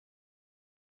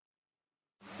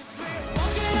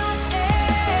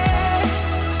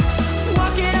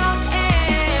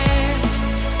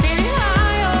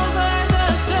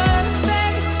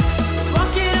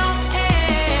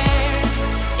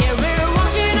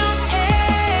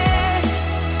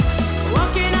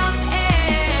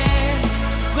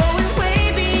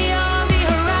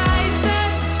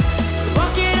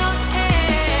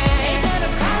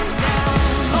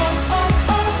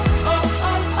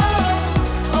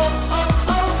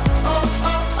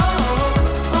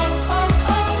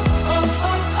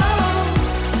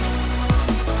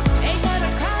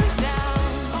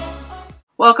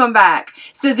Welcome back.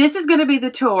 So this is going to be the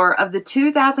tour of the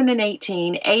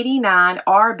 2018 89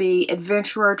 RB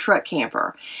Adventurer truck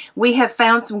camper. We have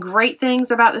found some great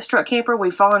things about this truck camper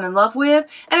we've fallen in love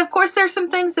with, and of course there's some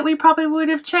things that we probably would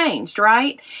have changed,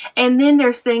 right? And then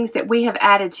there's things that we have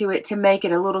added to it to make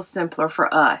it a little simpler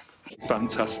for us.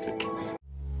 Fantastic.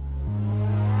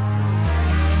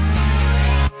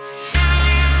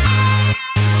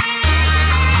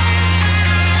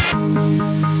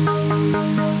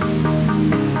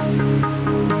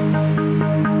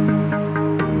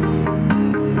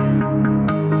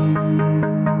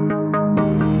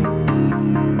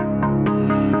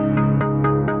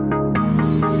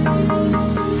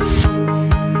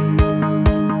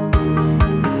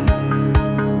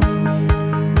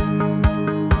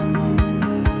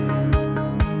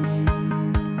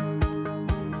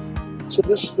 So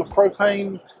this is the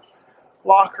propane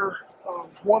locker.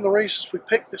 One of the reasons we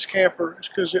picked this camper is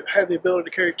because it had the ability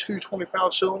to carry two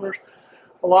 20-pound cylinders.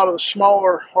 A lot of the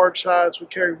smaller hard sides would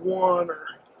carry one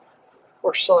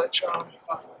or such.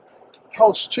 It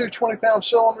holds two 20-pound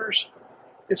cylinders.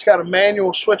 It's got a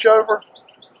manual switchover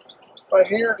right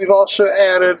here. We've also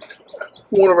added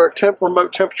one of our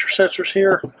remote temperature sensors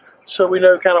here, so we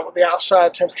know kind of what the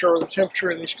outside temperature or the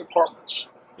temperature in these compartments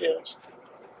is.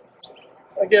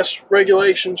 I guess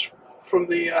regulations from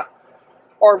the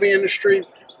RV industry,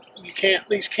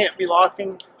 these can't be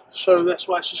locking, so that's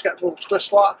why it's just got little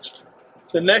twist locks.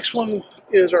 The next one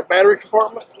is our battery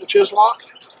compartment, which is locked.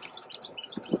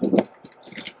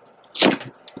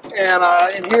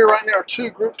 And in here right now are two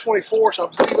Group 24s.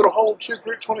 I believe it'll hold two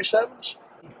Group 27s.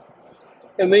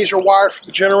 And these are wired for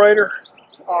the generator,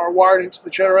 wired into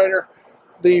the generator.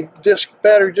 The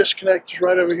battery disconnect is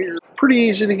right over here. Pretty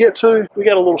easy to get to. We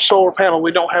got a little solar panel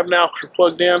we don't have now because we're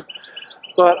plugged in,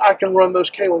 but I can run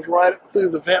those cables right through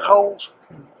the vent holes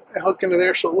and hook into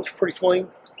there, so it looks pretty clean.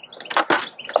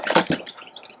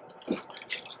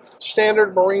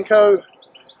 Standard Marinco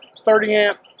 30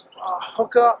 amp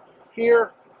hookup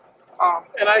here,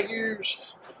 and I use,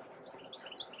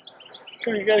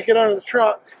 you got to get under the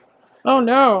truck. Oh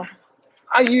no.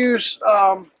 I use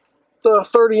the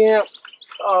 30 amp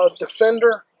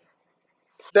Defender.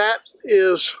 That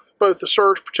is both the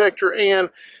surge protector and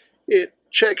it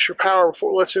checks your power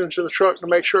before it lets it into the truck to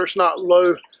make sure it's not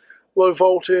low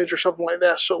voltage or something like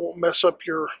that, so it won't mess up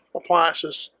your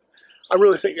appliances. I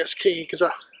really think that's key because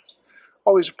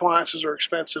all these appliances are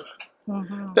expensive.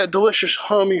 Mm-hmm. That delicious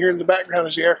hum you hear in the background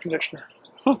is the air conditioner.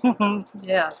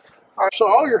 Yes. All right, so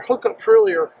all your hookups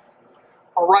really are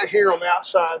right here on the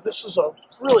outside. This is a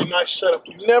really nice setup.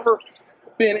 We've never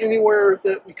been anywhere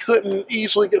that we couldn't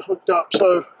easily get hooked up.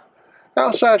 So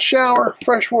outside shower,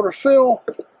 freshwater fill,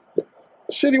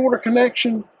 city water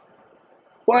connection,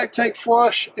 black tank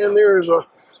flush, and there is a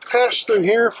pass through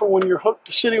here for when you're hooked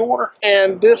to city water.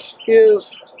 And this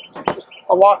is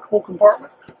a lockable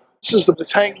compartment. This is the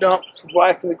tank dump, the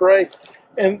black and the gray.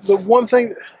 And the one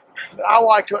thing that I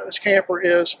liked about this camper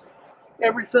is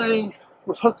everything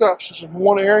with hookups is in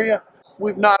one area.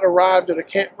 We've not arrived at a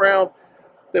campground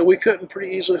that we couldn't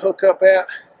pretty easily hook up at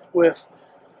with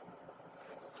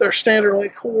their standard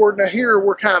length cord. Now here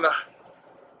we're kind of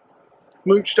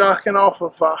mooch docking off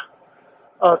of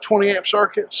a 20 amp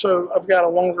circuit, so I've got a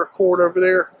longer cord over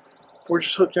there. We're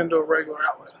just hooked into a regular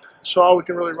outlet, so all we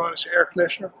can really run is the air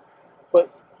conditioner. But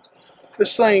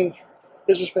this thing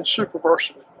has just been super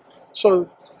versatile. So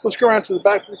let's go around to the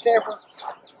back of the camper.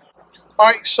 All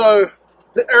right, so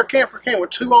the air camper came with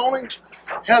two awnings.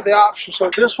 Had the option, so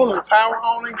this one is a power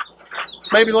awning.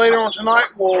 Maybe later on tonight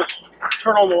we'll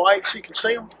turn on the lights so you can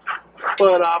see them.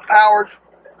 But powered,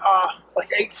 like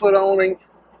 8-foot awning.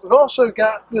 We've also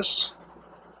got this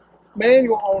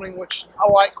manual awning, which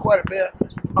I like quite a bit,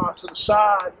 to the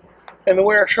side. And the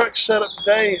way our truck's set up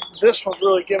today, this one's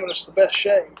really giving us the best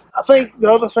shade. I think the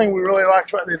other thing we really liked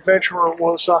about the Adventurer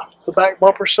was the back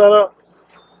bumper setup.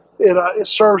 It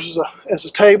serves as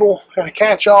a table and a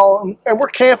catch-all, and we're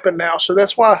camping now, so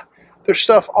that's why there's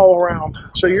stuff all around.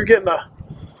 So you're getting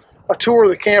a tour of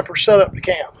the camper set up to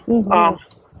camp. Mm-hmm.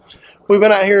 We've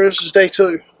been out here, this is day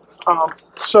 2.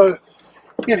 So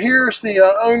here's the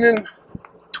Onan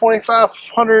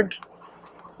 2500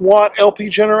 watt LP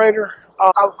generator.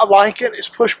 I like it. It's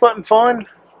push button fun.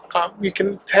 You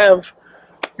can have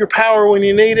your power when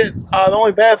you need it. The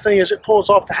only bad thing is it pulls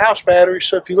off the house battery,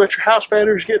 so if you let your house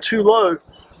batteries get too low,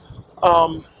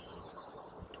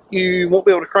 you won't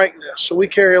be able to crank this. So we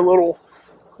carry a little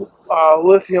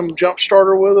lithium jump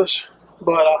starter with us,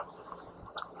 but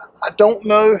I don't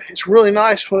know. It's really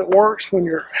nice when it works. When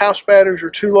your house batteries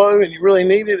are too low and you really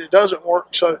need it, it doesn't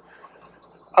work. So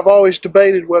I've always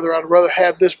debated whether I'd rather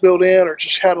have this built in or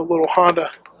just had a little Honda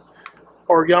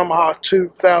our Yamaha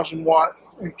 2000 watt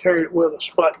and carried it with us.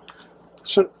 But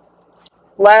it's a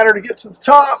ladder to get to the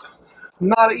top.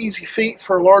 Not an easy feat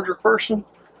for a larger person.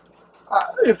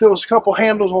 If there was a couple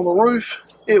handles on the roof,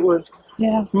 it would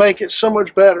make it so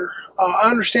much better. I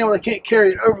understand why they can't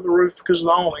carry it over the roof because of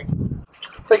the awning.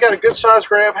 They got a good size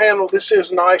grab handle. This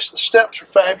is nice. The steps are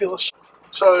fabulous.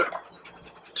 So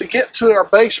to get to our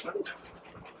basement,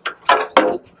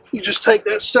 you just take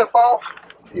that step off.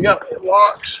 You got it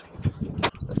locks.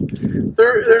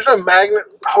 There's no magnet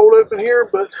hold open here,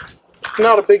 but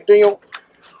not a big deal.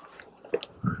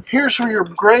 Here's where your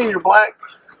gray and your black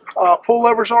pull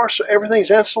levers are, so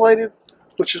everything's insulated,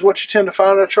 which is what you tend to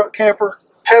find in a truck camper.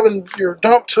 Having your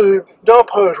dump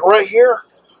hose right here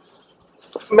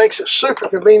makes it super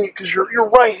convenient because you're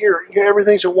right here.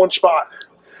 Everything's in one spot.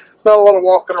 Not a lot of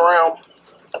walking around.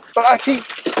 But I keep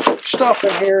stuff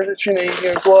in here that you need,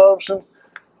 gloves and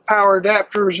power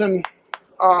adapters and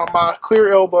my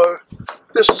clear elbow.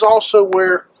 This is also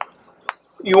where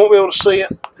you won't be able to see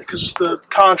it because it's the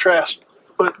contrast,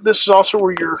 but this is also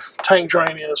where your tank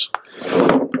drain is.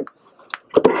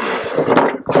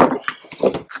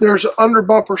 There's under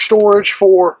bumper storage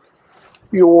for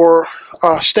your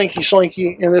Stinky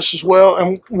Slinky in this as well,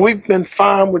 and we've been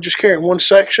fine with just carrying one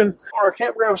section. On our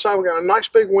campground side, we got a nice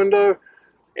big window,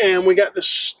 and we got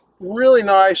this really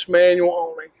nice manual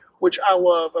awning, which I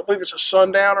love. I believe it's a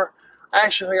Sundowner. I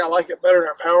actually think I like it better than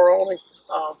our power awning.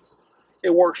 It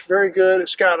works very good.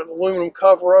 It's got an aluminum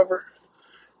cover over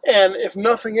it. And if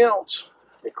nothing else,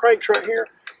 it cranks right here.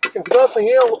 If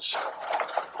nothing else,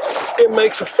 it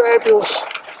makes a fabulous,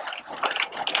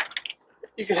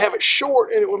 you can have it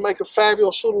short and it would make a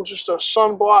fabulous little, just a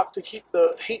sunblock to keep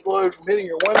the heat load from hitting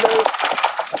your window.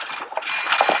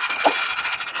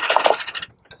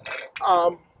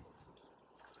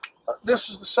 This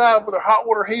is the side with a hot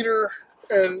water heater,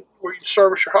 and where you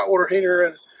service your hot water heater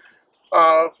and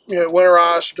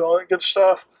winterize, do all that good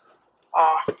stuff.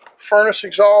 Furnace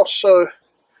exhaust, so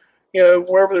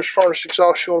wherever there's furnace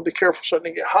exhaust, you want to be careful so it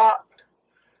doesn't get hot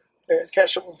and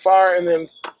catch up on fire. And then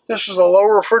this is a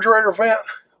lower refrigerator vent.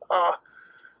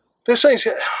 This thing's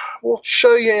got, we'll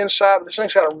show you inside, but this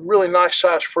thing's got a really nice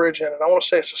size fridge in it. I want to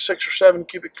say it's a 6 or 7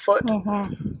 cubic foot.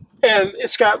 And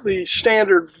it's got the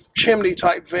standard chimney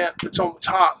type vent that's on the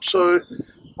top. So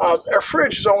our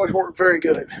fridge has always worked very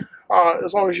good,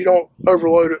 as long as you don't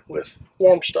overload it with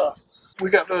warm stuff. We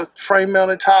got the frame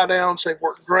mounted tie downs. They've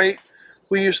worked great.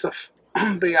 We use the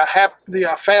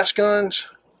fast guns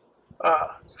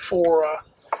for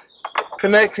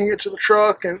connecting it to the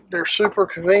truck, and they're super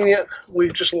convenient.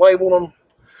 We've just labeled them,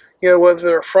 whether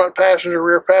they're front passenger,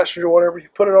 rear passenger, whatever. You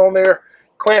put it on there,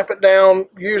 clamp it down.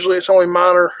 Usually it's only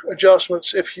minor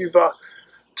adjustments. If you've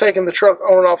taken the truck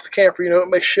on and off the camper, it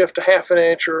may shift a half an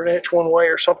inch or an inch one way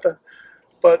or something,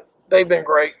 but they've been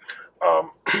great.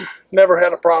 Never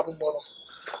had a problem with them.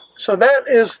 So that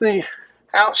is the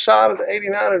outside of the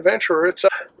 89 Adventurer. It's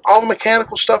all the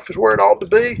mechanical stuff is where it ought to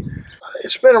be.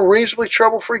 It's been a reasonably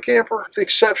trouble-free camper, with the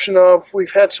exception of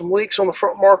we've had some leaks on the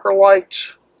front marker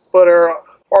lights, but our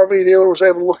RV dealer was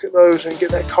able to look at those and get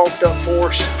that caulked up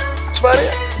for us. That's about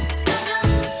it.